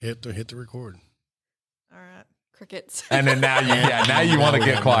Hit the record. All right. Crickets. And then now you want to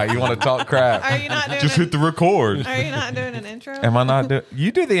get quiet. You want to talk crap. Are you not doing Just hit the record. Are you not doing an intro? Am I not doing?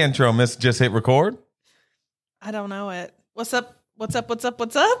 You do the intro, Miss. Just hit record. I don't know it. What's up? What's up? What's up?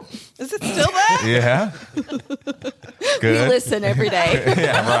 What's up? Is it still that? Yeah. We Good. listen every day.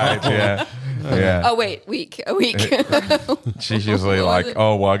 Yeah. Right. Yeah. Yeah. Oh, wait. A week. She's usually like,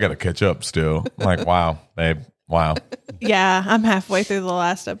 "Oh, well, I got to catch up still." I'm like, wow, babe. Wow. Yeah, I'm halfway through the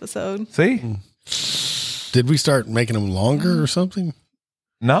last episode. See? Did we start making them longer or something?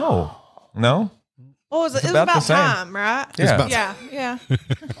 No. What was it? It's It was about the about same. time, right? Yeah. Yeah.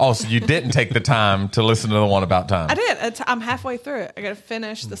 Oh, so you didn't take the time to listen to the one about time. I did. I'm halfway through it. I got to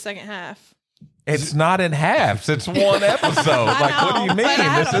finish the second half. It's not in halves. It's one episode. Like, what do you mean? But I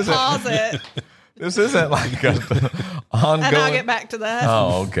had This to pause it, This isn't like a ongoing. and I'll get back to that.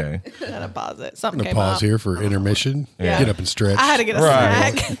 Oh, okay. I had to pause it. I'm Something going to came pause up. here for intermission. Yeah. Get up and stretch. I had to get a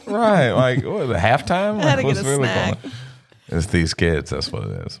Right. snack. Right. Like, what, the halftime? I had to Like, get what's a snack. going on? It's these kids. That's what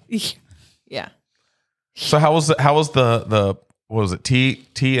it is. Yeah. So how was the what was it?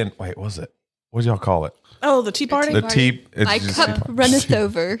 Tea and wait, what was it? What did y'all call it? Oh, the tea party? The tea. it's My just- cup runneth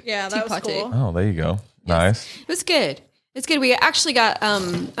over. Yeah, that was Tea party. cool. Oh, there you go. Nice. It was good. It's good. We actually got, I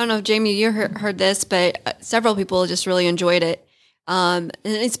don't know if Jamie, you heard this, but several people just really enjoyed it. And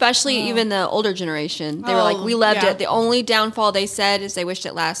especially even the older generation. They were like, we loved yeah. it. The only downfall they said is they wished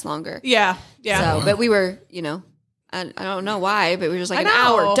it last longer. Yeah. So, but we were, I don't know why, but we were just like I an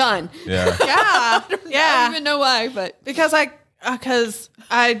know. hour done. Yeah. Yeah. I Yeah. don't even know why, but Because I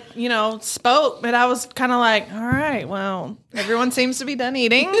spoke, but I was kind of like, all right, well, everyone seems to be done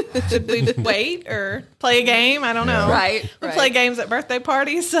eating. Should we wait or play a game? I don't know. Right. We play games at birthday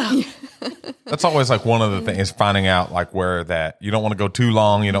parties. So That's always like one of the things is finding out like where that you don't want to go too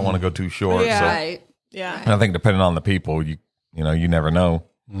long, you don't want to go too short. Yeah. So, right. yeah. and I think depending on the people, you never know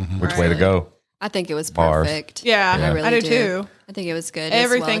which way to go. I think it was Bars. perfect. Yeah. Yeah. I really I do do. too. I think it was good. It was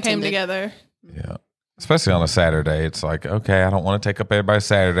Everything well came attended. together. Yeah. Especially on a Saturday. It's like, okay, I don't want to take up everybody's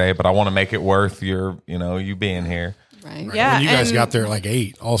Saturday, but I want to make it worth you being here. Right. Yeah. And you guys and- got there at like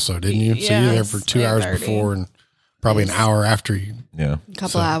 8 also, didn't you? So you were there for Yes, 2 hours 8:30. before and probably an hour after you. Yeah. A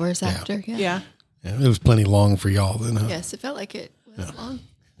couple hours after. Yeah. Yeah. Yeah, it was plenty long for y'all then, huh? Yes, it felt like it was long.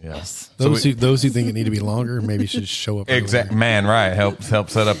 Yeah. Those who think it need to be longer maybe should show up. earlier. Exact man, right. Help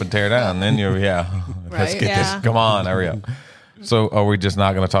set up and tear down. Then let's Right. get Yeah. this. Come on, hurry up. So are we just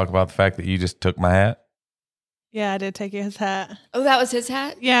not gonna talk about the fact that you just took my hat? Yeah, I did take his hat. Oh, that was his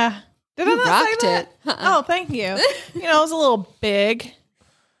hat? Yeah. Did You I not rocked say that? it. Uh-uh. Oh, thank you. It was a little big.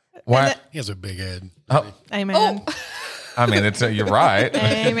 Why? He has a big head. Amen. Oh, I mean, you're right.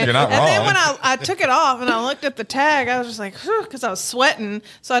 Amen. You're not and wrong. then when I took it off and I looked at the tag, I was just like, because I was sweating.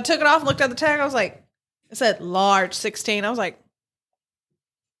 So I took it off and looked at the tag. I was like, it said large 16. I was like,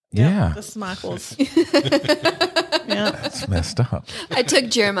 yeah, this is Michael's. Yeah. that's messed up. I took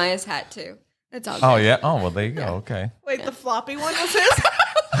Jeremiah's hat too. It's all good. Oh yeah. Oh well, there you go. Okay. Wait, the floppy one was his?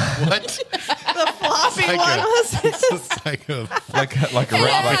 What? The floppy like one a- was his? It's like a, Like And it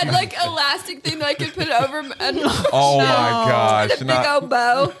had like elastic thing that I could put over and oh my gosh. the big old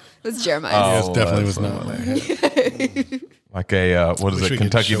bow. It was Jeremiah's. Yes, definitely that's was not funny. Like a what is Wish it? we could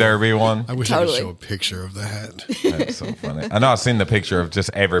Kentucky show- Derby one. I wish I Totally. could show a picture of the hat. That's so funny. I know I've seen the picture of just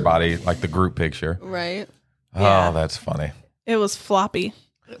everybody, like the group picture. Right. Yeah. Oh, that's funny. It was floppy.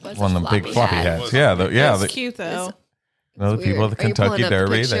 It was One a of them big floppy hat. hats. Yeah, It's the cute though. the people of the Are you pulling Kentucky up the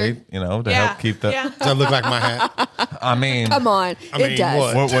Derby, picture? they to Yeah. help keep the. Yeah. Does that look like my hat? I mean, Come on. I mean, it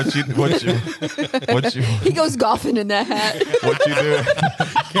does. what? what you He goes golfing in that hat. what you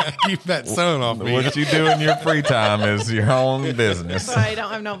do Keep that sun off me. what you do in your free time is your own business. So I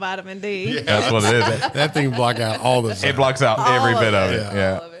don't have no vitamin D. That's what it is. That thing block out all the sun. It blocks out every bit of it. it.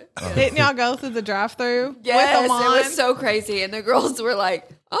 Yeah. All of it. Didn't y'all go through the drive-through Yes, with them on? it was so crazy. And the girls were like,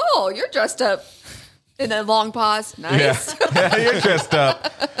 oh, you're dressed up. In a long pause. Nice. Yeah. You're dressed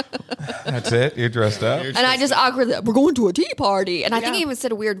up. That's it. You're dressed up. And I just awkwardly, we're going to a tea party. And I think Yeah. he even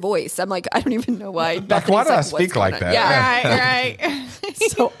said a weird voice. I'm like, I don't even know why. Like, Bethany's why do I "What's speak going like on?" that? Yeah. Right.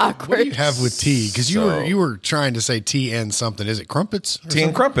 So awkward. What do you have with tea? Because you were trying to say tea and something. Is it crumpets? or Tea and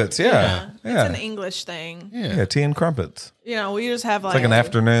something? crumpets. Yeah. It's an English thing. Yeah. Tea and crumpets. We just have It's like an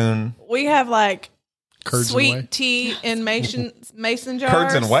afternoon. We have like Curds and whey? sweet tea in mason jars.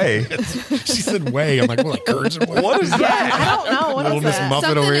 Curds and whey. She said whey. I'm like, what, like curds and whey? What is Yeah, that? I don't know what Little is Miss that.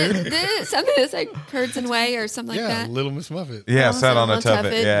 Muffet over here. Something that's like curds and whey or something Yeah, like that. Little Miss Muffet. Yeah, sat on a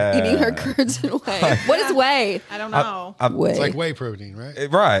tuffet. Yeah. Eating her curds and whey. What is whey? I don't know. Whey. It's like whey protein, right?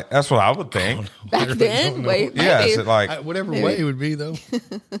 Right. That's what I would think. Back I then? don't know. Wait, Yeah. maybe. Is it like? Whatever whey would be, though.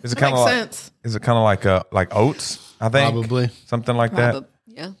 Is it kind of Makes like? sense. Is it kind of like oats? I think Probably. something like that.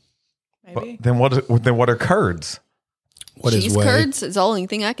 Yeah. Maybe. Then what are curds? What is cheese whey? curds is the only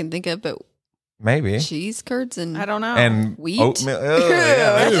thing I can think of, but Maybe. cheese curds and I don't know. And Wheat? oatmeal. Oh, yeah,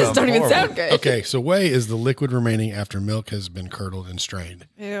 that just sounds don't even horrible. sound good. Okay, so whey is the liquid remaining after milk has been curdled and strained.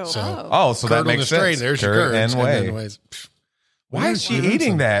 Ew. So Oh, so that curdled makes and strained, sense. there's your Curd curds. and whey. then whey's- Why is she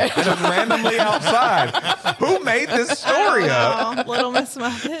eating that just randomly outside? Who made this story up? Oh, Little Miss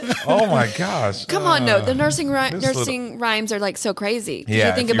Muffet. Oh my gosh. Come on, no. The nursing this rhymes are like so crazy. Did Yeah,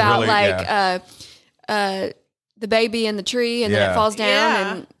 you think if you about really- the baby and the tree, and then Yeah. it falls down,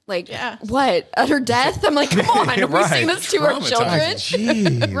 Yeah. and like Yeah. what utter death? I'm like, come on, Right. we're singing this to our children.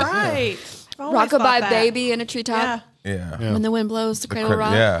 Jeez. Right. I've always thought Rockabye that. baby in a treetop. Yeah. Yeah. When the wind blows, the cradle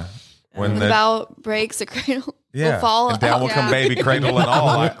rocks. Yeah. When When the bow breaks, the cradle yeah. will fall. And down will out. come baby cradle and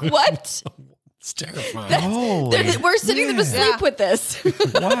all. Like, What? It's terrifying. holy. We're sitting to sleep with this.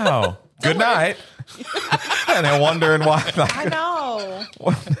 Wow. Good night. And I'm wondering why. I know.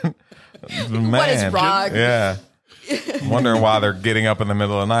 Man. What is wrong? Yeah. I'm wondering why they're getting up in the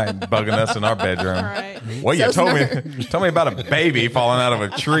middle of the night and bugging us in our bedroom. Right. Well, you So told me about a baby falling out of a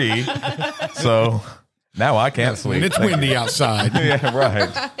tree. So now I can't sleep. And it's windy outside. Yeah,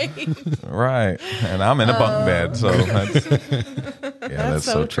 right. And I'm in a bunk bed, so that's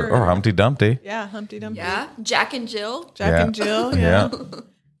so so true. true. Or Humpty Dumpty. Yeah. Humpty Dumpty. Yeah, Jack and Jill. Jack Yeah. and Jill. Yeah.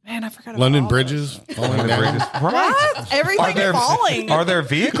 Man, I forgot about London all Bridges. falling The down. bridges. Right. those. Everything falling. Are there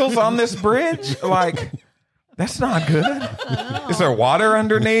vehicles on this bridge? Like, that's not good. Is there water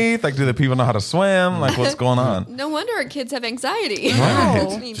underneath? Like, do the people know how to swim? Like, what's going on? No wonder our kids have anxiety. Right.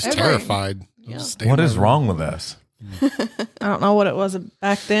 I mean, Just okay. terrified. What is wrong with us? I don't know what it was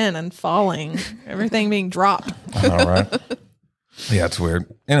back then and falling. Everything being dropped. All right. Yeah, it's weird.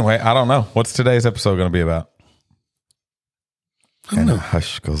 Anyway, I don't know. What's today's episode going to be about? And a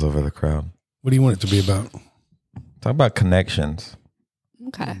hush goes over the crowd. What do you want it to be about? Talk about connections,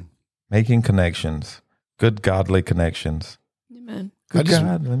 Okay. making connections, good godly connections. Amen. Good just-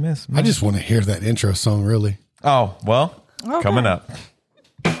 godly miss. I just want to hear that intro song, really. Oh, well, Okay. coming up.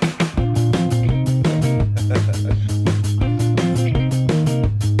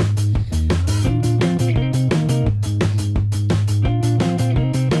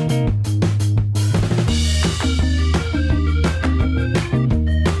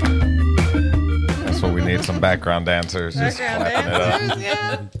 That's what we need, some background dancers. Just clapping it up.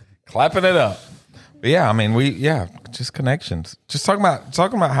 Yeah. Clapping it up. But yeah, I mean, just connections. Just talking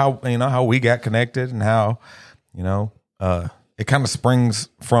about how, how we got connected and how, it kind of springs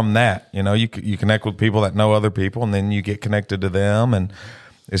from that. You connect with people that know other people, and then you get connected to them, and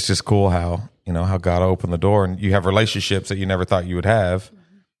it's just cool how how God opened the door, and you have relationships that you never thought you would have,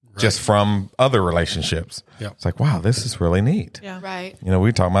 just from other relationships. Yeah. It's like, wow, this is really neat. Yeah. Right.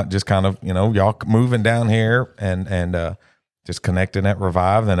 We talking about just kind of y'all moving down here and just connecting at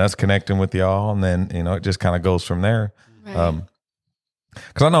Revive, then us connecting with y'all, and then it just kind of goes from there. Right.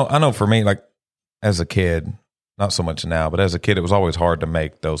 Because I know for me, like as a kid, not so much now, but as a kid, it was always hard to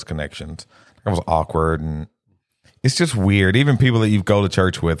make those connections. It was awkward, and it's just weird. Even people that you go to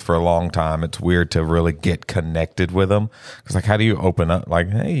church with for a long time, it's weird to really get connected with them. Because like, how do you open up? Like,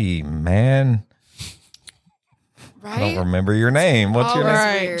 hey, man, I don't right. remember your name. What's your name?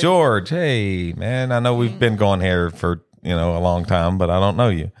 Right. Weird. George. Hey, man, I know we've been going here for a long time, but I don't know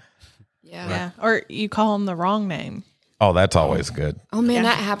you. Yeah. Yeah. Or you call them the wrong name. Oh, that's always good. Oh man, Yeah.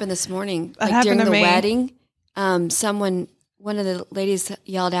 that happened this morning. That Like during happened to the me. wedding, one of the ladies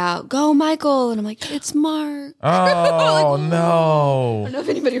yelled out, "Go, Michael!" And I'm like, "It's Mark." Oh I no, don't know if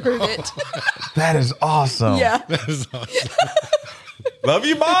anybody heard it. that is awesome. Yeah. That is awesome. Love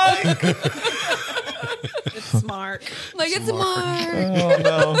you, Mike. It's Mark. Like it's Mark. Oh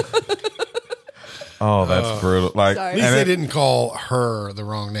no. Oh, that's brutal. Like, Sorry. At least and they it- didn't call her the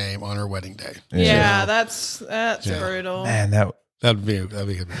wrong name on her wedding day. Yeah, that's brutal. man, that That'd be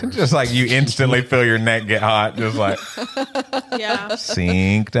worse. just like you instantly feel your neck get hot, just like Yeah.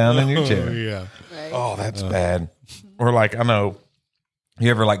 sink down in your Oh, chair. yeah. Oh, that's bad. Or like, I know, you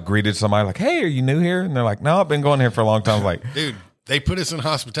ever like greeted somebody like, "Hey, are you new here?" And they're like, "No, I've been going here for a long time." I'm like, Dude, they put us in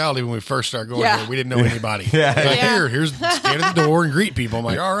hospitality when we first started going Yeah. here. We didn't know anybody. Yeah. Like, Yeah. here's stand at the door and greet people. I'm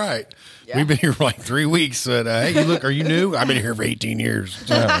like, all right. We've been here for like 3 weeks. But, hey, you look, are you new? I've been here for 18 years.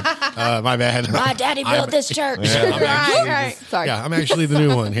 So, my bad. My daddy built this church. I'm actually, Right. Sorry. yeah, I'm actually the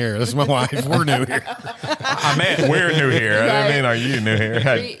new one here. This is my wife. We're new here. I meant we're new here. I didn't mean, are you new here?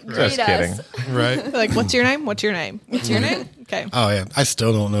 Greet Just us. kidding. Right? Like, what's your name? What's your name? What's your name? Okay. Oh, yeah. I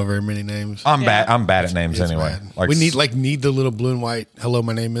still don't know very many names. I'm bad. I'm bad at names It's anyway. bad. Like we need the little blue and white "Hello,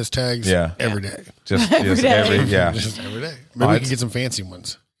 my name is" tags. Yeah. every day. just day. every yeah. Just every day. Maybe we can get some fancy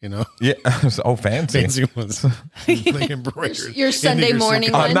ones. you know. Yeah. Oh, fancy. Fancy ones. Like embroidered. Your Sunday into your morning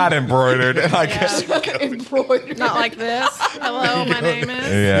suit coat. one. Not embroidered. Like, Embroidered. Not like this. Hello, my name is.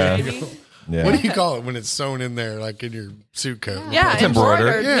 Yeah. Maybe. yeah. What do you call it when it's sewn in there, like in your suit coat? Yeah, It's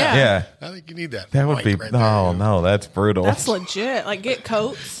embroidered. Yeah. Yeah. I think you need that. That would white be, right there. oh, no, that's brutal. That's legit. Like get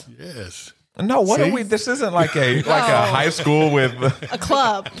coats, Yes. No, what See? are we? This isn't like a high school with a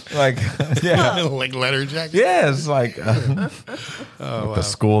club. like yeah, Like letter jacket. yeah. It's like with the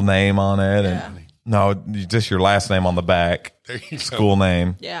school name on it, and no, just your last name on the back. There you go. School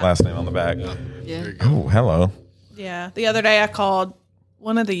name, Yeah. last name on the back. Yeah. Oh, hello. Yeah. The other day I called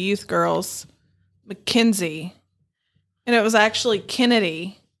one of the youth girls Mackenzie, and it was actually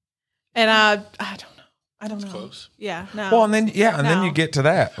Kennedy, and I don't know. Close. Yeah. No. Well, and then then you No. get to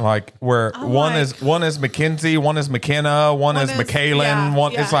that like where I'm one like- is Mackenzie, one is McKenna, one is is- McKaylin, yeah,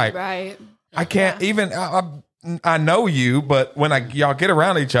 one yeah. it's like Right. I can't even. I know you, but when y'all get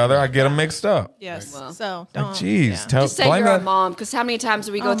around each other, I get them mixed up. yes. Well. So Like, don't. geez, yeah. tell Just say blame you're a that. mom, because how many times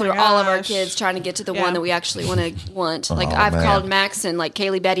do we go Oh through my all of our gosh. kids trying to get to the Yeah. one that we actually want? Like Oh, I've man. called Max and like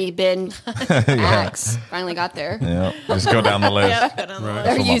Kaylee, Betty, Ben, Max. Finally got there. Yeah, just go down the list. Yeah, good on the list.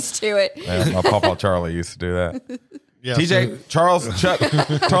 They're Come on. used to it. Yeah, my Papa Charlie used to do that. Yeah, TJ, Charles, Chuck,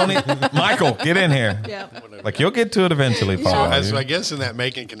 Tony, Michael, get in here. Yeah. Like you'll get to it eventually, Papa. So I guess in that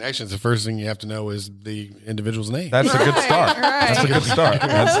making connections, the first thing you have to know is the individual's name. That's a good start. Right. That's a good start.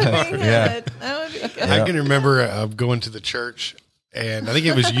 That would be yeah. good. That would be good. I can remember going to the church, and I think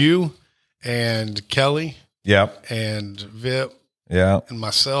it was you and Kelly Yep. and Vip Yeah. and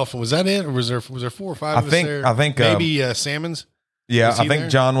myself. And was that it, or was there 4 or 5 of us think- there? I think, maybe Salmons. Yeah. Was he I think there?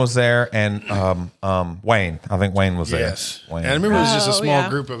 John was there and Wayne. I think Wayne was there. Yes, Wayne. and I remember it was just a Oh, small yeah.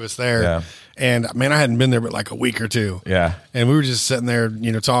 group of us there. Yeah. And man, I hadn't been there but like a week or two. Yeah. And we were just sitting there,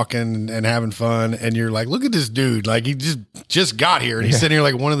 talking and having fun. And you're like, look at this dude. Like he just got here and he's sitting here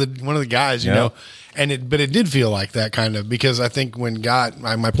like one of the guys, you Yeah. know. But it did feel like that kind of, because I think when God,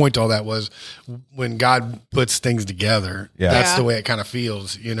 my point to all that was when God puts things together, Yeah. that's Yeah. the way it kind of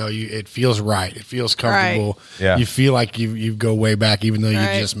feels, it feels right. It feels comfortable. Right. Yeah. You feel like you go way back, even though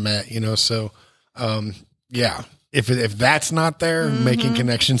Right. you just met, so, yeah, if that's not there, making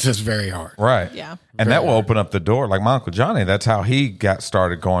connections is very hard. Right. Yeah. And that will open up the door. Like my Uncle Johnny, that's how he got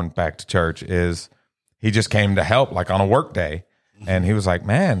started going back to church, is he just came to help like on a work day. And he was like,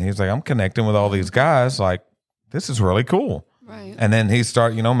 man, he was like, I'm connecting with all these guys. Like, this is really cool. Right. And then he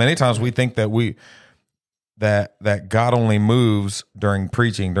started, many times we think that that God only moves during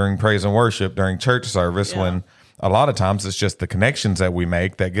preaching, during praise and worship, during church service, when a lot of times it's just the connections that we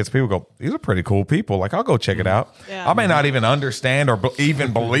make that gets people to go, these are pretty cool people. Like, I'll go check it out. Yeah. I may not even understand or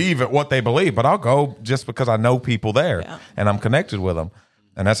even believe at what they believe, but I'll go just because I know people there and I'm connected with them.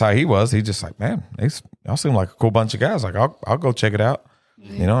 And that's how he was. He just like, man, y'all seem like a cool bunch of guys. Like, I'll go check it out.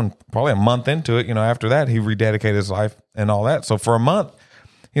 And probably a month into it, after that, he rededicated his life and all that. So for a month,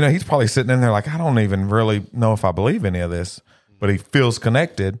 he's probably sitting in there like, I don't even really know if I believe any of this, but he feels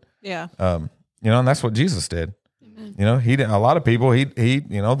connected. Yeah. And that's what Jesus did. He didn't. A lot of people. He.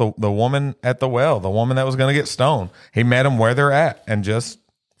 The woman at the well, the woman that was going to get stoned. He met them where they're at and just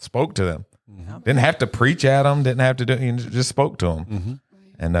spoke to them. Didn't have to preach at them. Didn't have to do. He just spoke to them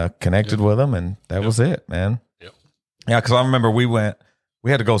and connected with them, and that was it, man. Yep. Yeah, because I remember we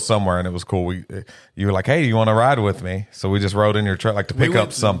had to go somewhere, and it was cool. You were like, "Hey, you want to ride with me?" So we just rode in your truck, like to pick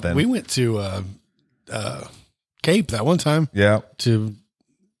up something. We went to Cape that one time. Yeah.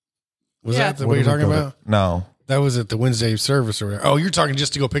 Was that what you're talking about? No. That was at the Wednesday service or whatever. Oh, you're talking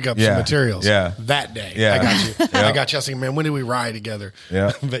just to go pick up some materials. Yeah. That day. Yeah. I got you. Yeah. I got you. I was thinking, man, when did we ride together?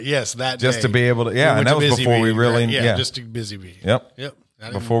 Yeah. But yes, that Just day. to be able to, We and went that to was Busy before we Bee, really, right? yeah. Just to Busy Bee. Yep. Yep.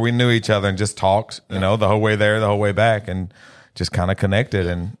 Before we knew each other and just talked, the whole way there, the whole way back, and just kind of connected.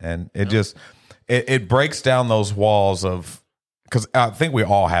 And it just, it breaks down those walls of, because I think we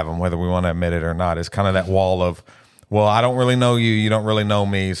all have them, whether we want to admit it or not. It's kind of that wall of, well, I don't really know you, you don't really know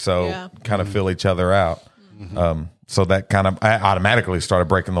me, so kind of fill each other out. So that kind of, I automatically started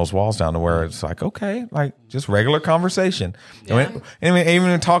breaking those walls down to where it's like, okay, like just regular conversation. I mean,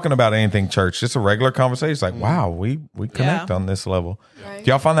 even talking about anything church, just a regular conversation. It's like, wow, we connect on this level. Right. Do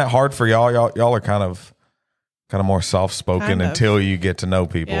y'all find that hard for y'all? Y'all are kind of more soft spoken Kind of. until you get to know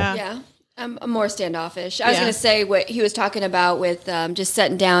people. Yeah. Yeah. I'm more standoffish. I was Yeah. going to say what he was talking about with just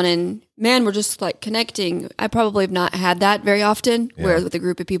sitting down and, man, we're just like connecting. I probably have not had that very often where with a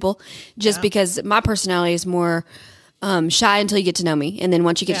group of people, just because my personality is more shy until you get to know me. And then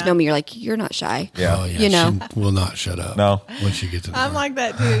once you get to know me, you're like, you're not shy. Yeah. Oh, yeah. You know. She will not shut up. No. Once you get to know I'm her. like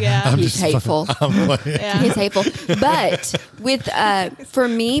that too. Yeah. He's hateful. Yeah. He's hateful. But with for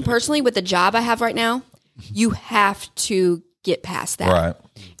me personally, with the job I have right now, you have to get past that. Right.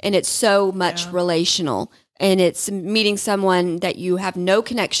 And it's so much relational. And it's meeting someone that you have no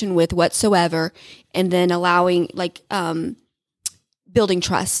connection with whatsoever, and then allowing building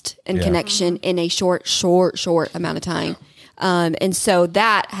trust and connection in a short amount of time. And so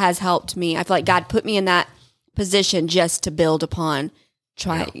that has helped me. I feel like God put me in that position just to build upon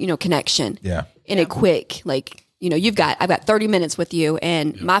connection. Yeah. In a quick, I've got 30 minutes with you,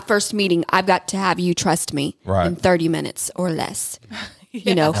 and my first meeting, I've got to have you trust me in 30 minutes or less.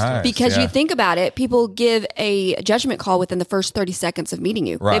 Nice, because you think about it, people give a judgment call within the first 30 seconds of meeting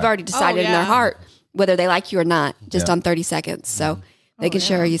you. Right. They've already decided in their heart whether they like you or not, just on 30 seconds. So making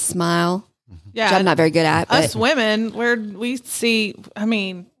sure you smile, which I'm not very good at. Us women, we see,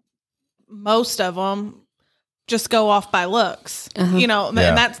 most of them just go off by looks, and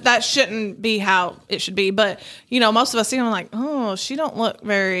that shouldn't be how it should be. But, most of us see them like, oh, she don't look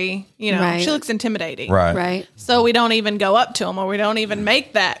very, she looks intimidating. Right. Right. So we don't even go up to them, or we don't even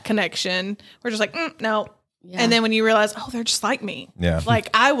make that connection. We're just like, no. Yeah. And then when you realize, oh, they're just like me. Yeah. Like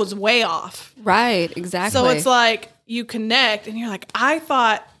I was way off. Right. Exactly. So it's like you connect and you're like, I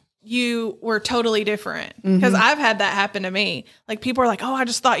thought you were totally different, because I've had that happen to me. Like people are like, oh, I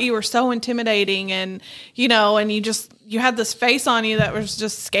just thought you were so intimidating, and and you had this face on you that was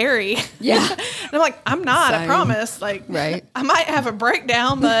just scary. Yeah. And I'm like, I'm not, Same. I promise. Like, right. I might have a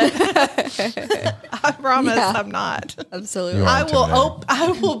breakdown, but I promise I'm not. Absolutely. I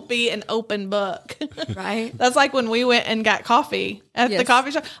will be an open book. Right. That's like when we went and got coffee at the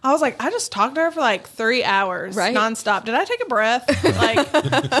coffee shop. I was like, I just talked to her for like 3 hours nonstop. Did I take a breath? Like,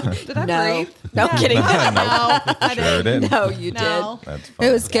 did I breathe? No kidding. No, I Sure didn't. No, you No. did. That's fun.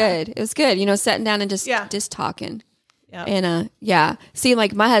 It was good. It was good. Sitting down and just talking. Yeah. And see,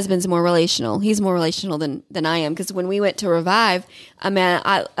 like my husband's more relational. He's more relational than I am, because when we went to Revive,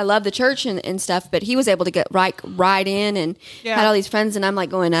 I love the church and stuff, but he was able to get right in and had all these friends, and I'm like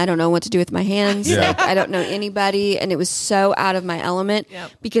going, I don't know what to do with my hands. Yeah. Like, I don't know anybody, and it was so out of my element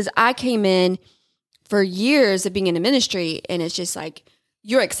because I came in for years of being in a ministry, and it's just like,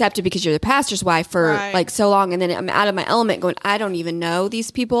 you're accepted because you're the pastor's wife for like so long. And then I'm out of my element going, I don't even know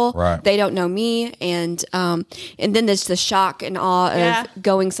these people. Right. They don't know me. And then there's the shock and awe of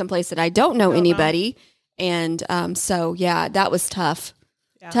going someplace that I don't know anybody. And that was tough.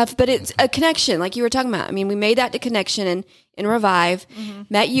 Yeah. Tough, but it's a connection like you were talking about. We made that to connection in Revive,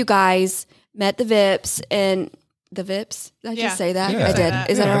 met you guys, met the Vips and the Vips. Did I just say that? Yeah. I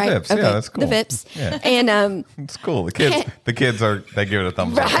did. Is that all right? Vips. Okay. Yeah, that's cool. The Vips. Yeah. And it's cool. The kids they give it a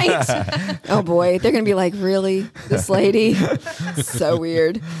thumbs up. right? Oh boy, they're gonna be like, really, this lady, so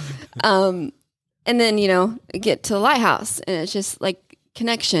weird. And then get to the Lighthouse, and it's just like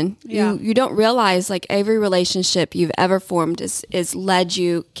connection. Yeah. You don't realize like every relationship you've ever formed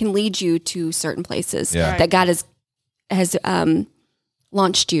can lead you to certain places that God has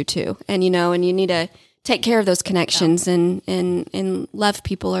launched you to, and and you need to take care of those connections and love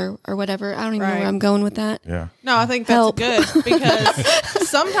people or whatever. I don't even know where I'm going with that. Yeah. No, I think that's good, because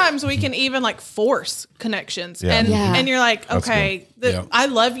sometimes we can even like force connections and you're like, okay, I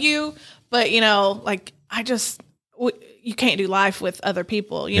love you, but like you can't do life with other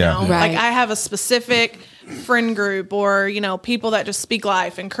people, know, like I have a specific friend group or, people that just speak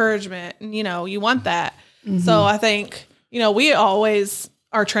life, encouragement, and, you want that. So I think, we always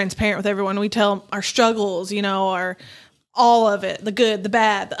are transparent with everyone. We tell our struggles, our all of it, the good, the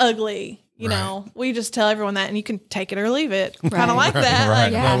bad, the ugly, we just tell everyone that, and you can take it or leave it. Kind of like that.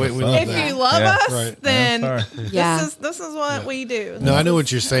 Right. Like, No, we love if that. you love us, then Yeah. this is what we do. No, I know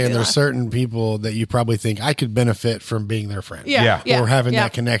what you're saying. There's certain people that you probably think I could benefit from being their friend. Yeah. Or having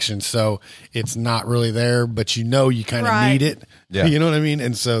that connection. So it's not really there, but you kind of need it. Yeah. You know what I mean?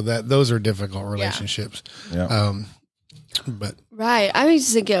 And so those are difficult relationships. Yeah. But right. I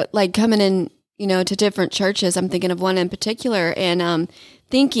used to think like coming in, to different churches. I'm thinking of one in particular, and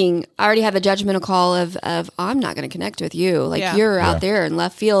thinking I already have a judgmental call of I'm not going to connect with you. Like you're out there in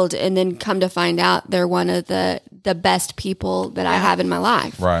left field, and then come to find out they're one of the best people that I have in my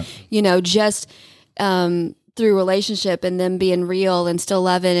life. Right. Just through relationship and them being real and still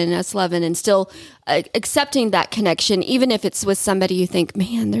loving and us loving and still accepting that connection, even if it's with somebody you think,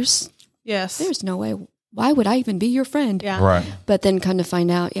 man, there's no way. Why would I even be your friend? Yeah. Right. But then come to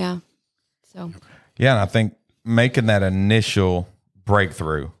find out, So. Yeah, and I think making that initial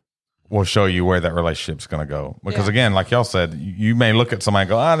breakthrough will show you where that relationship's going to go. Because again, like y'all said, you may look at somebody and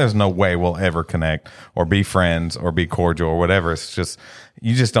go, there's no way we'll ever connect or be friends or be cordial or whatever. It's just,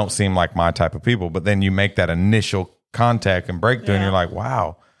 you just don't seem like my type of people. But then you make that initial contact and breakthrough and you're like,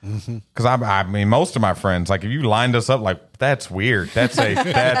 wow. Because I mean, most of my friends, like if you lined us up, like That's weird. That's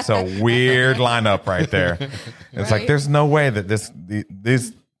a weird lineup right there. It's like there's no way that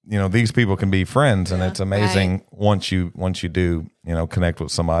these people can be friends, and it's amazing once you do connect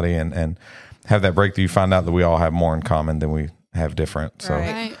with somebody and have that breakthrough. You find out that we all have more in common than we have different. So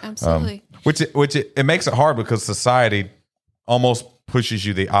right, absolutely. Which it makes it hard because society almost pushes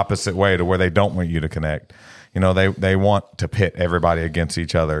you the opposite way to where they don't want you to connect. They want to pit everybody against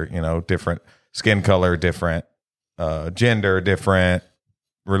each other. Different skin color, different gender, different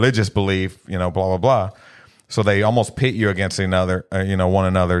religious belief. Blah blah blah. So they almost pit you against one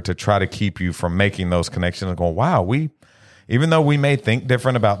another to try to keep you from making those connections and going, wow, even though we may think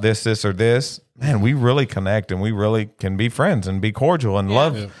different about this or this, man, we really connect and we really can be friends and be cordial and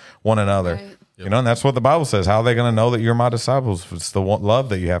love one another. Right. And that's what the Bible says. How are they going to know that you're my disciples? It's the love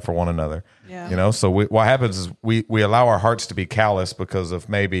that you have for one another. Yeah. So what happens is we allow our hearts to be callous because of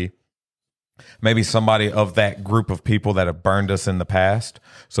maybe somebody of that group of people that have burned us in the past.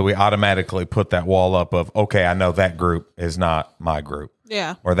 So we automatically put that wall up of, okay, I know that group is not my group.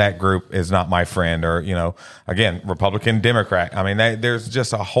 Yeah. Or that group is not my friend. Or, again, Republican, Democrat. I mean, there's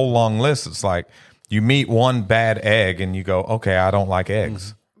just a whole long list. It's like you meet one bad egg and you go, okay, I don't like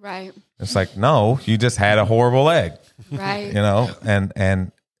eggs. Right. It's like, no, you just had a horrible egg. Right.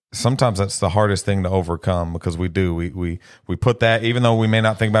 And sometimes that's the hardest thing to overcome because we put that, even though we may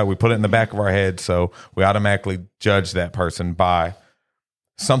not think about it, we put it in the back of our head. So we automatically judge that person by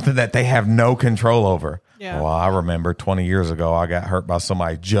something that they have no control over. Yeah. Well, I remember 20 years ago, I got hurt by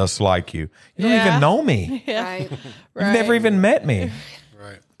somebody just like you. You don't even know me. Yeah. Right. You've never even met me.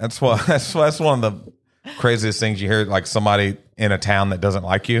 Right. That's one of the craziest things you hear, like somebody in a town that doesn't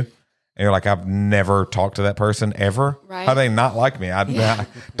like you. And you're like, I've never talked to that person ever. Right. How do they not like me? I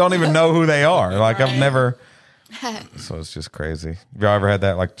don't even know who they are. Like I've never. So it's just crazy. Have y'all ever had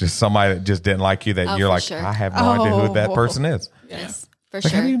that? Like just somebody that just didn't like you that you're like, sure. I have no idea who that person is. Yes, for like,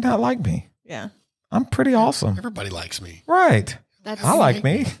 sure. How do you not like me? Yeah. I'm pretty awesome. Everybody likes me. Right. I like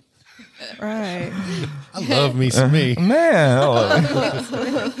me. Right. I love me some me. Man. I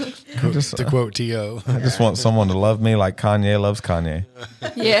love to quote T.O. I just want someone to love me like Kanye loves Kanye.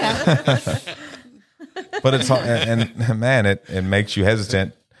 Yeah. But it's and man, it makes you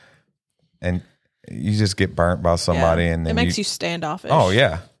hesitant, and you just get burnt by somebody, and then it makes you standoffish. Oh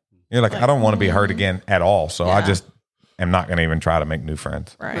yeah, you're like I don't want to be hurt again at all, so I just am not going to even try to make new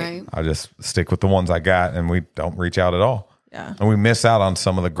friends. Right. I just stick with the ones I got, and we don't reach out at all. Yeah, and we miss out on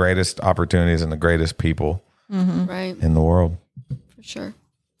some of the greatest opportunities and the greatest people, right, in the world. For sure.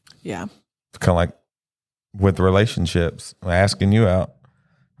 Yeah, it's kind of like with relationships. I'm asking you out.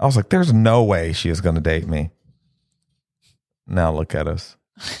 I was like, there's no way she is going to date me. Now look at us.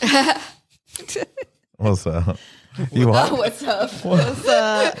 What's up? You what? What's up? What's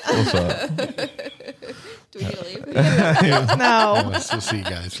up? What's up? Do we need to leave? No. We'll see you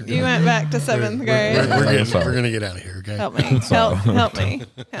guys. You went back to 7th grade. We're going to get out of here, okay? Help me. Help me.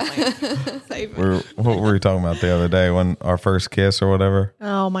 Save me. What were we talking about the other day when our first kiss or whatever?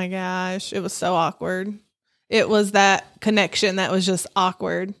 Oh my gosh. It was so awkward. It was that connection that was just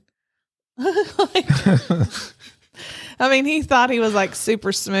awkward. I mean, he thought he was like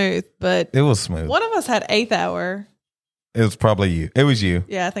super smooth, but it was smooth. One of us had 8th hour. It was probably you. It was you.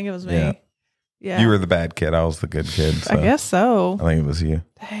 Yeah, I think it was me. Yeah. You were the bad kid. I was the good kid. So I guess so. I think it was you.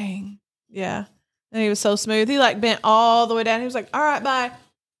 Dang. Yeah. And he was so smooth. He like bent all the way down. He was like, all right, bye.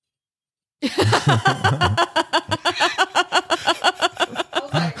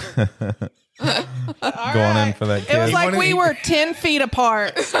 Going in for that kid. It was like we were 10 feet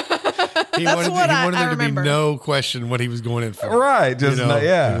apart. He wanted there to be no question what he was going in for. Right. Just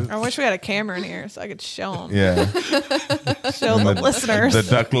I wish we had a camera in here so I could show them. Yeah. Show the listeners. The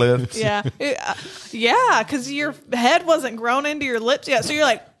duck lips. Yeah. Yeah, because your head wasn't grown into your lips yet. So you're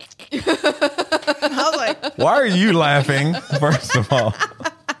like, I was like, why are you laughing, first of all?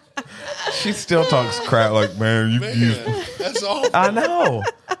 She still talks crap like, man, that's awful. I know.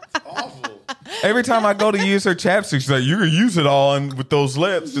 Awful. Every time I go to use her chapstick, she's like, "You're gonna use it all," and with those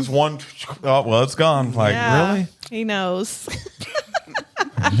lips, just one. Oh, well, it's gone. Like, really? He knows.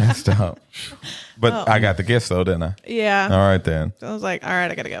 Messed up. But I got the gifts though, didn't I? Yeah. All right then. So I was like, all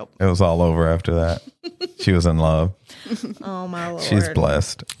right, I gotta go. It was all over after that. She was in love. Oh my Lord. She's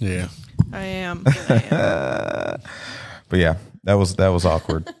blessed. Yeah. I am. But yeah, that was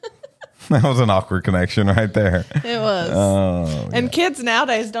awkward. That was an awkward connection right there. It was. Oh, and kids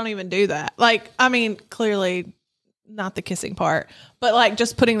nowadays don't even do that. Like, I mean, clearly not the kissing part, but like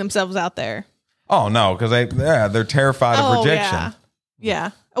just putting themselves out there. Oh no, because they're terrified of rejection. Yeah.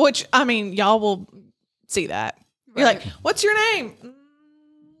 Which, I mean, y'all will see that. You're like, what's your name?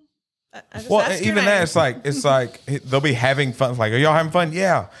 even that, it's like they'll be having fun. It's like, are y'all having fun?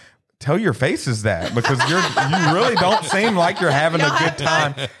 Yeah. Tell your faces that, because you really don't seem like you're having a good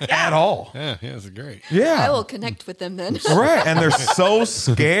time at all. Yeah, that's great. Yeah. I will connect with them then. Right. And they're so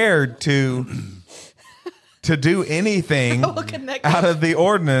scared to do anything out of the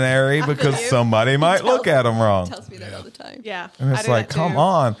ordinary because somebody might look at them wrong. Tells me that all the time. Yeah. And it's like, come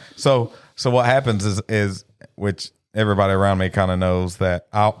on. So what happens is which everybody around me kind of knows, that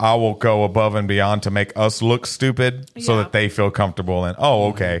I will go above and beyond to make us look stupid so that they feel comfortable. And,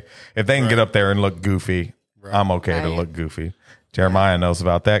 okay, if they can get up there and look goofy, I'm okay to look goofy. Jeremiah knows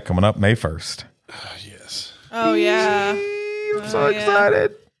about that coming up May 1st. Yes. Oh, yeah. I'm so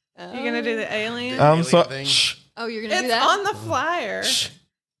excited. You're going to do the alien? I'm so. Oh, you're going to do It's that? on the flyer.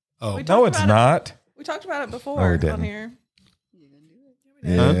 Oh, No, it's not. We talked about it before No, we didn't. on here.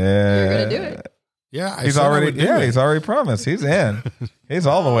 Yeah. You're going to do it. Yeah, He's already promised. He's in. He's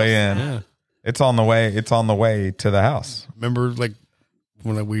all the way in. Yeah. It's on the way. It's on the way to the house. Remember, like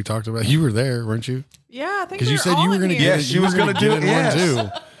when we talked about, you were there, weren't you? Yeah, I think Because you said you were going to get Yes, it. she You was were gonna do it, one yes. too. And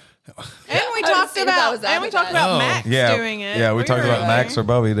we I talked was thinking that was about Oh. Max Yeah, doing it. yeah. We talked about Max or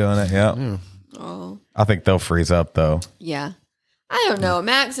Bubby doing it. Yeah. Oh, I think they'll freeze up though. yeah. I don't know.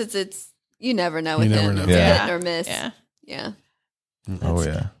 Max, it's you never know with You never him. know. It's Yeah. hit or miss. Yeah. Yeah. Oh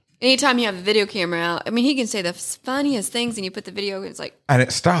yeah. Anytime you have a video camera out, I mean, he can say the funniest things, and you put the video, and it's like, And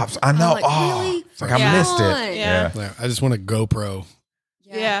it stops. I know. like, really? It's like I Yeah. missed Come on. it. Yeah. Yeah, I just want a GoPro.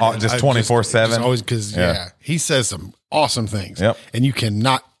 Yeah. Oh, just I 24/7. just always, because he says some awesome things. Yep. And you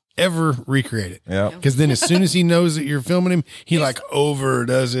cannot ever recreate it. Yep. Because then as soon as he knows that you're filming him, he like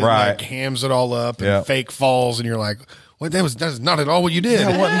overdoes it, Right. like hams it all up and Yep. fake falls, and you're like, "What? That's not at all what you did.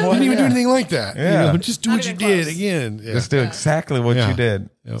 Yeah, what- you didn't even do yeah. anything like that. Yeah. Just do Not what you even did close. again. Yeah. Just do exactly what Yeah. you did.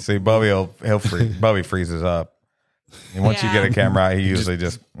 Yep. See, Bubby freeze. Bubby freezes up. And once you Yeah. get a camera out, he usually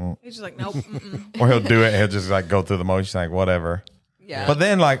just He's just like, nope. Mm-mm. or he'll do it. He'll just like go through the motion, like whatever. yeah. But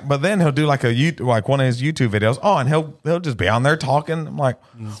then he'll do like like one of his YouTube videos. Oh, and he'll just be on there talking. I'm like,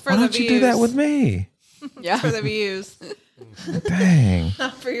 For why the don't you do that views. with me? yeah. For the views, Dang,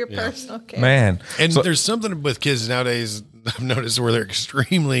 not for your personal camera. man. And So- there's something with kids nowadays I've noticed where they're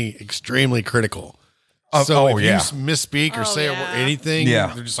extremely, extremely critical. So if yeah. you misspeak or say yeah. anything,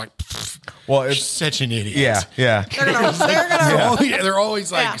 Yeah. they're just like, well, you're it's such an idiot. yeah. They're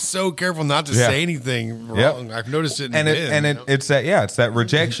always like Yeah. so careful not to Yeah. say anything Yep. wrong. I've noticed it. It's that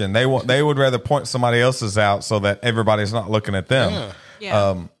rejection. They would rather point somebody else's out so that everybody's not looking at them.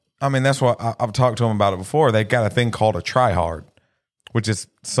 Yeah. I mean, that's what I've talked to them about it before. They got a thing called a try hard, which is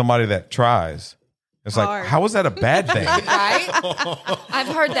somebody that tries. It's like, Hard. how is that a bad thing? Right? I've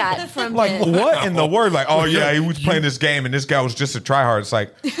heard that from Like, him. what in the word? Like, oh yeah, he was playing this game and this guy was just a try hard. It's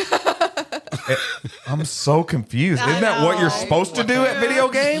like, I'm so confused. Isn't that what you're supposed to do at video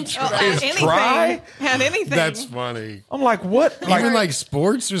games? Is try? At anything. That's funny. I'm like, what? Even like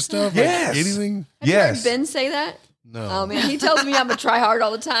sports or stuff. Yes. Like anything. Have you Yes. heard Ben say that? No. Oh man, he tells me I'm a try hard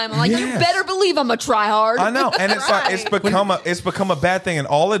all the time. I'm like, you Yes. better believe I'm a try hard. I know, and it's like Right. it's become a bad thing, and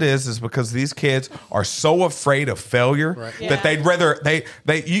all it is because these kids are so afraid of failure that Yeah. they'd rather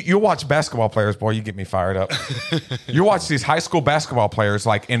you watch basketball players, boy, you get me fired up. You watch these high school basketball players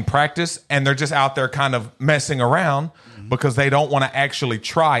like in practice, and they're just out there kind of messing around because they don't want to actually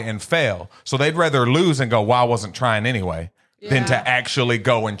try and fail, so they'd rather lose and go, "Well, I wasn't trying anyway," than to actually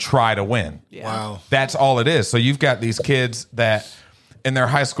go and try to win. Wow. That's all it is. So you've got these kids that in their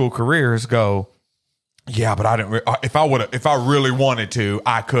high school careers go, yeah, but I didn't. If I really wanted to,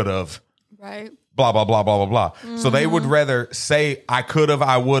 I could have. Right. Blah blah blah blah blah blah. So they would rather say I could have,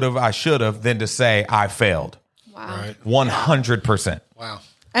 I would have, I should have, than to say I failed. Wow. Right. 100%. Wow.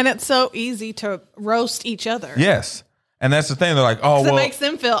 And it's so easy to roast each other. Yes, and that's the thing. They're like, oh It well. makes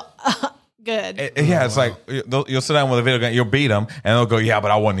them feel good. Yeah, it's like you'll sit down with a video game, you'll beat them, and they'll go, yeah,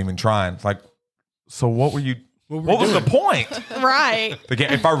 but I wasn't even trying. It's like, so what were you? What was the point? Right.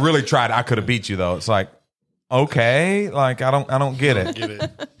 If I really tried, I could have beat you though. It's like, okay, like I don't get it. Get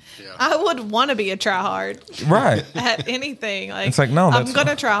it. I would want to be a try hard Right. at anything. Like, It's like, no, I'm that's- going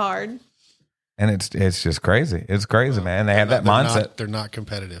to try hard. And it's just crazy. It's crazy, man. They have that mindset. They're not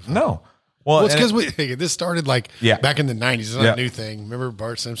competitive. No. Well, it's and because this started like Yeah. back in the 90s. It's not Yeah. a new thing. Remember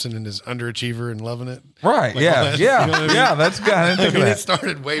Bart Simpson and his underachiever and loving it? right. Like all Yeah. that, Yeah. you know what I mean? Yeah. That's good. I didn't I think mean, of it that.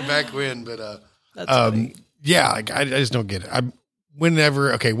 started way back when, but That's funny. yeah, like, I just don't get it. When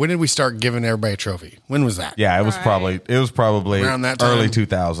did we start giving everybody a trophy? When was that? Yeah, it was Right. probably Around that time? early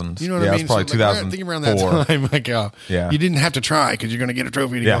 2000s. You know what yeah, I mean? It was probably So, like, I think around that 2004. time, like, Yeah. you didn't have to try because you're going to get a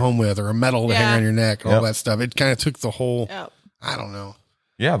trophy to Yeah. go home with or a medal to hang Yeah. around your neck, all Yep. that stuff. It kind of took the whole, Yep. I don't know.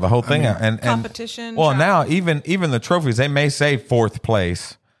 Yeah, the whole thing. And Competition, Well, try- now even the trophies, they may say fourth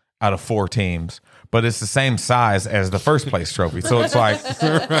place, out of 4 teams, but it's the same size as the first place trophy. So it's like,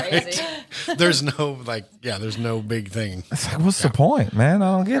 Crazy. There's no there's no big thing. it's like, what's the point, man?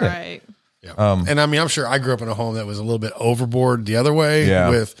 I don't get it. Right. Yeah. And I mean, I'm sure I grew up in a home that was a little bit overboard the other way. Yeah.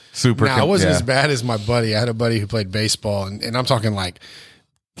 With Super. Now, it wasn't as bad as my buddy. I had a buddy who played baseball, and I'm talking like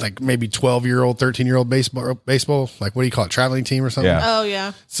maybe 12-year-old, 13-year-old baseball. Like, what do you call it? Traveling team or something? Yeah. Oh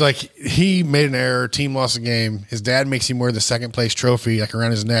yeah. It's like he made an error. Team lost a game. His dad makes him wear the second place trophy like around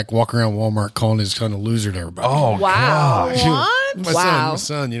his neck, walk around Walmart calling his son a loser to everybody. Oh, Wow. gosh. What? My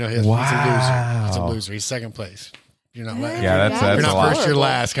son, he's a loser. Wow. He's a loser. He's second place. You're not letting Yeah, that's you're a not lot. first, you're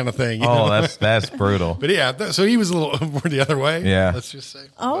last kind of thing. You Oh, know? that's brutal. But yeah, so he was a little more the other way. Yeah. Let's just say.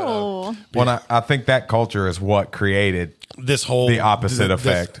 Oh. Well, I think that culture is what created This whole the opposite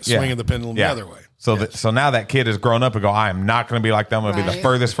effect. swinging the pendulum the other way. So so now that kid has grown up and go, I am not going to be like them. I'm going to be the Right.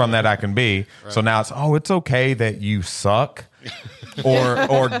 furthest from that I can be. Right. So now it's okay that you suck.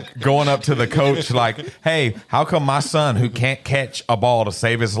 or going up to the coach like, hey, how come my son who can't catch a ball to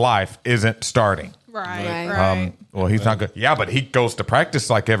save his life isn't starting? Right. Well, he's not good. Yeah, but he goes to practice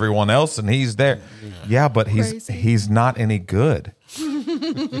like everyone else, and he's there. Yeah, but he's not any good.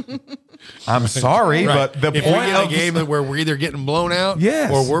 I'm sorry, Right. but the if point we get of a game where we're either getting blown out,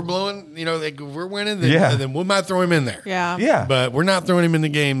 Yes. or we're blowing, like we're winning, then, Yeah. then we might throw him in there. Yeah. yeah, But we're not throwing him in the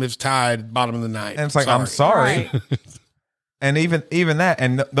game that's tied bottom of the ninth. and it's like I'm sorry, Right. and even that,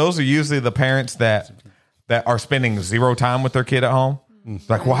 and those are usually the parents that are spending 0 time with their kid at home. It's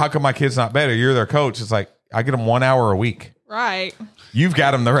like, well, how come my kid's not better? You're their coach. It's like I get them 1 hour a week. Right. You've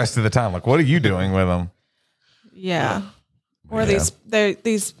got them the rest of the time. Like, what are you doing with them? Yeah. Or Yeah.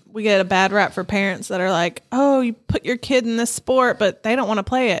 these we get a bad rap for parents that are like, oh, you put your kid in this sport, but they don't want to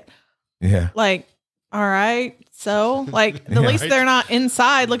play it. Yeah, Like, all right. So, like, at least they're not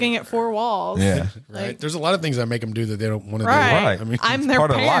inside looking at 4 walls. yeah. Right. Like- There's a lot of things that make them do that they don't want to Right. do. Right. I mean, I'm their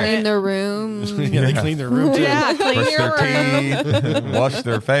part of life. parent. In their room. yeah, they clean their room too. Yeah, clean Brush your their room. teeth, wash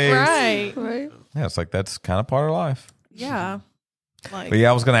their face. Right. Right. Yeah, it's like that's kind of part of life. Yeah. Like, But yeah,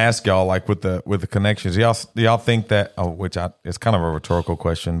 I was going to ask y'all, like with the connections, do y'all think that? It's kind of a rhetorical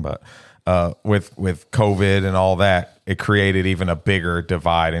question, but with COVID and all that, it created even a bigger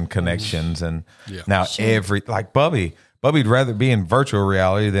divide in connections, and now Bubby'd rather be in virtual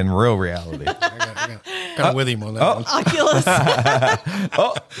reality than real reality. I got kind of with him on that one. Oculus.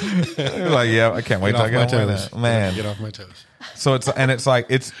 Like, yeah, I can't wait till I Get off get my away toes. that. Man. Get off my toes. So it's like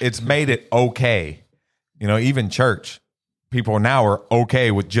it's made it okay. Even church people now are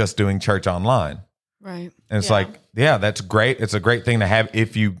okay with just doing church online. Right. And it's Yeah. like, yeah, that's great. It's a great thing to have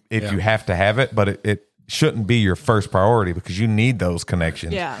if you have to have it, but it shouldn't be your first priority because you need those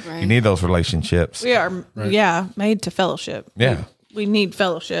connections. Yeah. Right. You need those relationships. We are, made to fellowship. Yeah. We need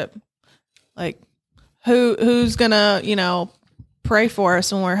fellowship. Like, who's gonna, pray for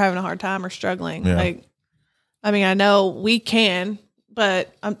us when we're having a hard time or struggling? Yeah. Like, I mean, I know we can,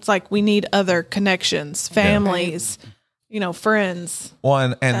 but it's like we need other connections, families, friends. Well,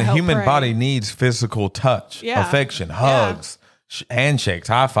 and the help human pray. body needs physical touch, Yeah. affection, hugs, handshakes,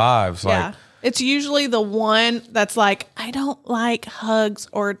 high fives. Yeah. Like, It's usually the one that's like, I don't like hugs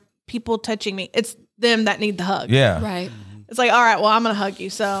or people touching me. It's them that need the hug. yeah. Right. It's like, all right, well, I'm going to hug you.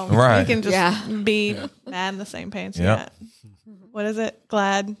 So Right. we can just Yeah. be mad in the same pants. Yep. Yeah. What is it?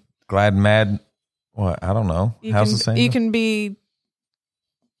 Glad. Glad, mad. What? I don't know. You How's can, the saying? You can be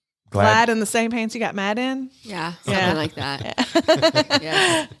glad in the same pants you got mad in. Yeah. Something Yeah. like that.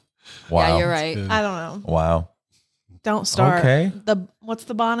 Yes. Wow. Yeah, you're right. I don't know. Wow. Don't start. Okay. What's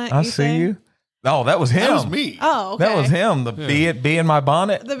the bonnet? I see say? you. Oh, that was him. That was me. Oh, okay. That was him. The bee in my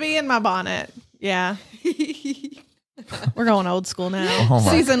bonnet. The bee in my bonnet. Yeah. We're going old school now. Oh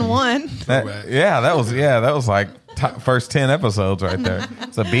my- Season 1. That was like first 10 episodes right there.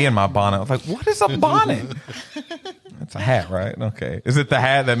 It's a bee in my bonnet. I was like, what is a bonnet? It's a hat, right? Okay. Is it the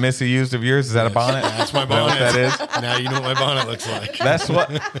hat that Missy used of yours? Is that a bonnet? That's my Is that what bonnet. that is? Now you know what my bonnet looks like. That's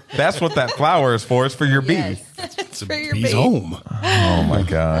what that flower is for. It's for your bee. Yes. It's a For your bee's bee. home. Oh my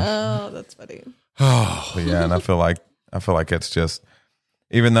gosh. Oh, that's funny. But yeah, and I feel like it's just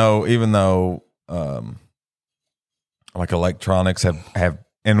even though like electronics have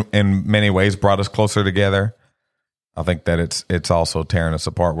in many ways brought us closer together. I think that it's also tearing us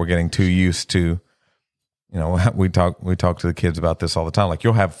apart. We're getting too used to, we talk to the kids about this all the time. Like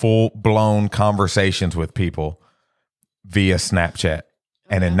you'll have full blown conversations with people via Snapchat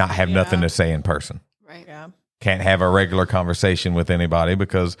and then not have nothing to say in person. Right. Yeah. Can't have a regular conversation with anybody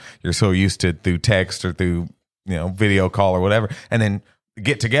because you're so used to through text or through, video call or whatever. And then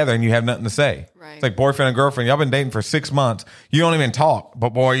get together and you have nothing to say. Right. It's like boyfriend and girlfriend. Y'all been dating for 6 months. You don't even talk, but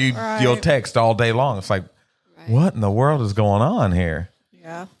boy, you'll text all day long. It's like, what in the world is going on here?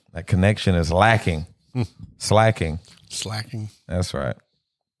 Yeah. That connection is lacking. Slacking. That's right.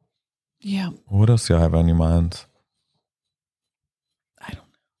 Yeah. What else y'all have on your minds? I don't know.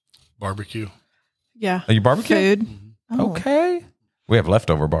 Barbecue. Yeah. Are you barbecue? Food. Oh. Okay. We have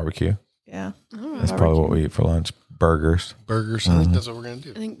leftover barbecue. Yeah. That's probably what we eat for lunch. Burgers. I think that's what we're going to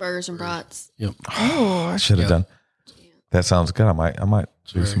I do. think burgers and brats. Yep. Oh. I should have done. That sounds good. I might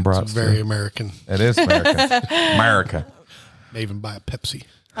do some brats. It's very too. American. It is American. America. May even buy a Pepsi.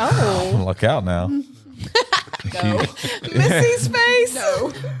 Oh. Look out now. Missy's face.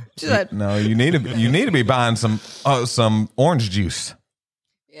 No. She's like, No, you need to be buying some orange juice.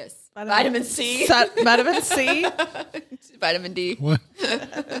 Yes. Vitamin C. Vitamin C. Vitamin D. What?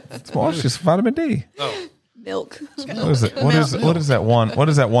 Well, it's just vitamin D. Oh, Milk. What is it? What is that one? What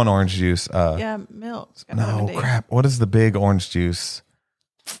is that one orange juice? Yeah, milk. It's got No, vitamin D. crap. What is the big orange juice?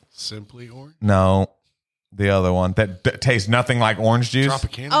 Simply Orange. No, the other one that tastes nothing like orange juice.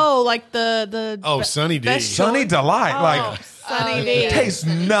 Tropicana. Oh, like the Sunny D. best Sunny Delight. Oh, Like Sunny D. it tastes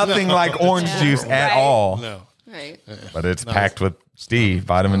nothing like orange juice at all. No. Right. But it's packed with D,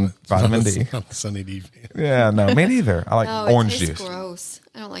 vitamin D. I'm a Sunny D fan. Yeah, no, me neither. I like No, it orange tastes juice. gross.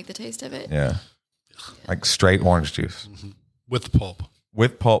 I don't like the taste of it. Yeah, like straight orange juice With the pulp.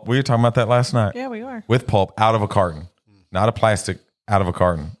 with pulp. We were talking about that last night. Yeah, we are. With pulp out of a carton, not a plastic, out of a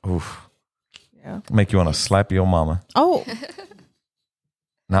carton. Oof. Yeah. Make you want to slap your mama. Oh,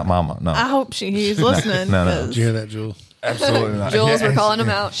 Not mama. No. I hope he's listening. No. 'cause Did you hear that, Jules? Absolutely not. Jules, we're calling him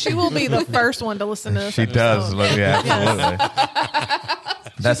out. She will be the first one to listen to this. She does. episode. Yeah, absolutely.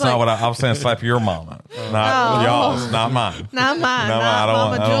 That's not what I was saying. Slap your mama, not y'all's, not mine. Not mine. No, not I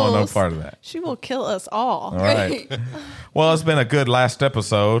Mama don't want no Jules. part of that. She will kill us all. All right. Well, it's been a good last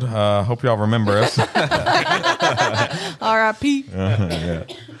episode. Hope y'all remember us. R.I.P.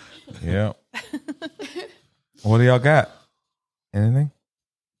 Yeah. What do y'all got? Anything?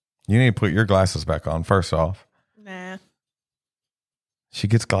 You need to put your glasses back on first off. Nah. She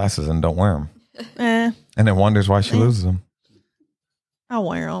gets glasses and don't wear them, Eh. and then wonders why she loses them. I'll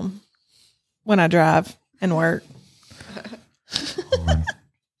wear them when I drive and work.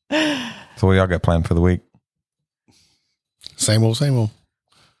 So what y'all got planned for the week? Same old.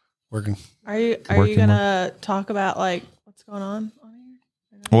 Working. Are you Working gonna talk about like what's going on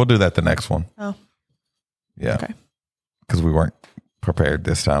here? We'll do that the next one. Oh. Yeah. Okay. Because we weren't prepared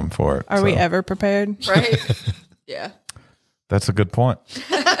this time for it. Are we ever prepared? Right? Yeah. That's a good point.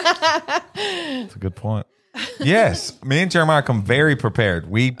 That's a good point. Yes, me and Jeremiah come very prepared.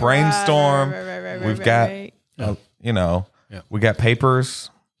 We brainstorm. We've got, we got papers,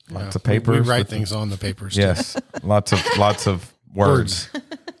 lots of papers. We write things on the papers. Yes, lots of words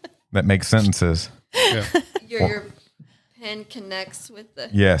that make sentences. Yeah. Your pen connects with the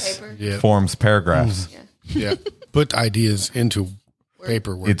paper. Yeah. Forms paragraphs. Yeah. Yeah. Put ideas into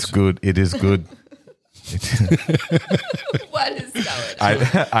paper words. It's good. It is good. What is going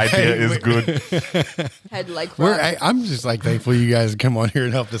on? Idea is good. Head like I'm just like thankful you guys come on here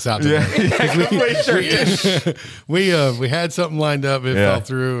and helped us out today. We had something lined up, it fell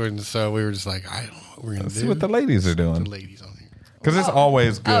through, and so we were just like, I don't know what we're gonna do. See what the ladies are The doing, ladies on here. because it's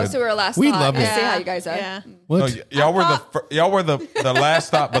always good. Oh, so we're a last We thought. love it. I see how you guys are. Yeah. No, y'all were the last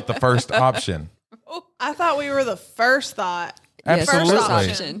stop, but the first option. I thought we were the first thought. Yes, Absolutely. first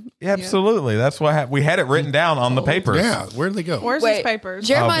option. Yeah, absolutely. That's what we had it written down on the papers. Yeah, where'd they go? Where's Wait, his papers?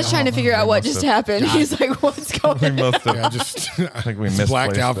 Jeremiah's trying to figure out what just happened. He's like, what's going We on? must have. I just I think we blacked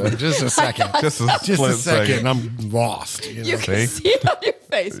misplaced out for it. just a second. Just a Just split a second, second. I'm lost. You know? You can see it on your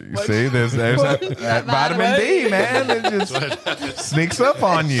face. You see, there's that vitamin D, man. It just sneaks up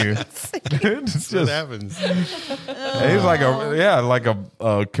on you. It's What just, happens? he's like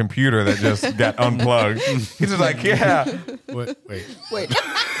a computer that just got unplugged. He's just like, yeah, Wait.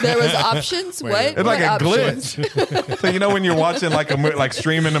 There was options. What? it's like What a options? glitch. So you know when you're watching like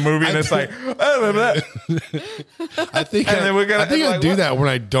streaming a movie and it's like, I think And then we're gonna- I think like, I do what? that when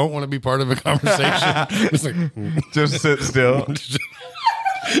I don't want to be part of a conversation. It's like just sit still.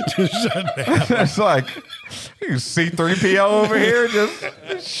 just shut down. It's like you C-3PO over here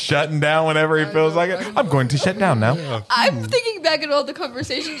just shutting down whenever he feels like it. I'm going to shut down now. I'm thinking back at all the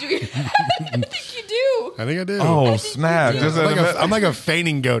conversations we had. I think you do. I think I do. Oh snap! Just I'm like a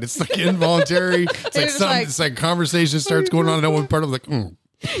fainting goat. It's like involuntary. It's like just something. like- It's like conversation starts going on, and at one part I'm like,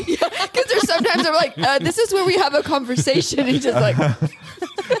 Because there's sometimes I'm like, this is where we have a conversation. And he's just like,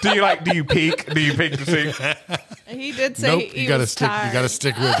 do you peek? Do you peek to see? He did say nope. he You gotta was stick. tired. You gotta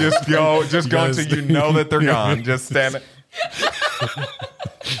stick with it. Just go gotta until you know that they're gone. Just stand it.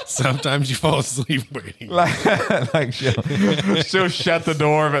 Sometimes you fall asleep waiting. Like she'll shut the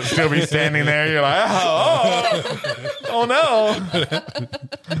door, but still be standing there. You're like, oh no.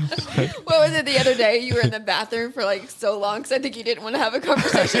 What was it the other day? You were in the bathroom for like so long because I think you didn't want to have a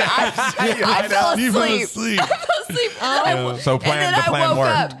conversation. I fell asleep. You fell asleep. I fell asleep. So the plan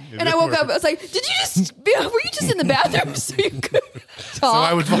worked. And I woke up. I was like, were you just in the bathroom so you could talk? So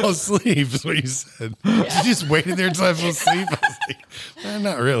I would fall asleep, is what you said. You just waited there until I fell asleep? I was like,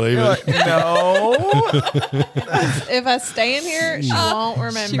 not really. But. Like, no. If I stay in here, she won't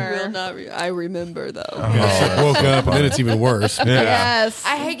remember. She will not. I remember, though. Woke up, and then it's even worse. Yeah. Yes.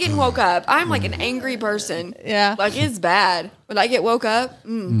 I hate getting woke up. I'm like an angry person. Yeah. Like, it's bad. When I get woke up,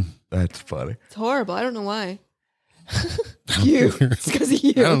 That's funny. it's horrible. I don't know why. It's because of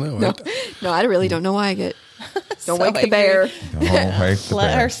you. I don't know. No, I really don't know why I get. Don't So wake the angry. bear. Don't wake the Let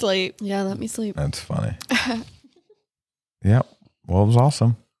bear. her sleep. Yeah, let me sleep. That's funny. Yep. Well, it was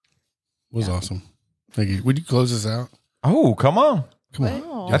awesome. It was awesome. Thank you. Would you close this out? Oh, come on. Come on.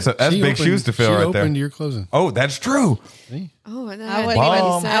 Oh. That's She big opened- shoes to fill she right there. opened your closing. Oh, that's true. Oh, and I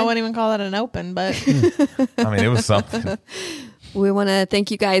then wouldn't even call that an open, but I mean, it was something. we want to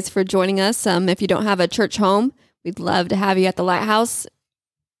thank you guys for joining us. If you don't have a church home, we'd love to have you at the Lighthouse.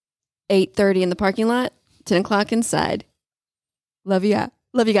 8:30 in the parking lot, 10 o'clock inside. Love you.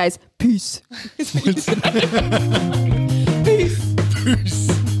 Love you guys. Peace. Peace.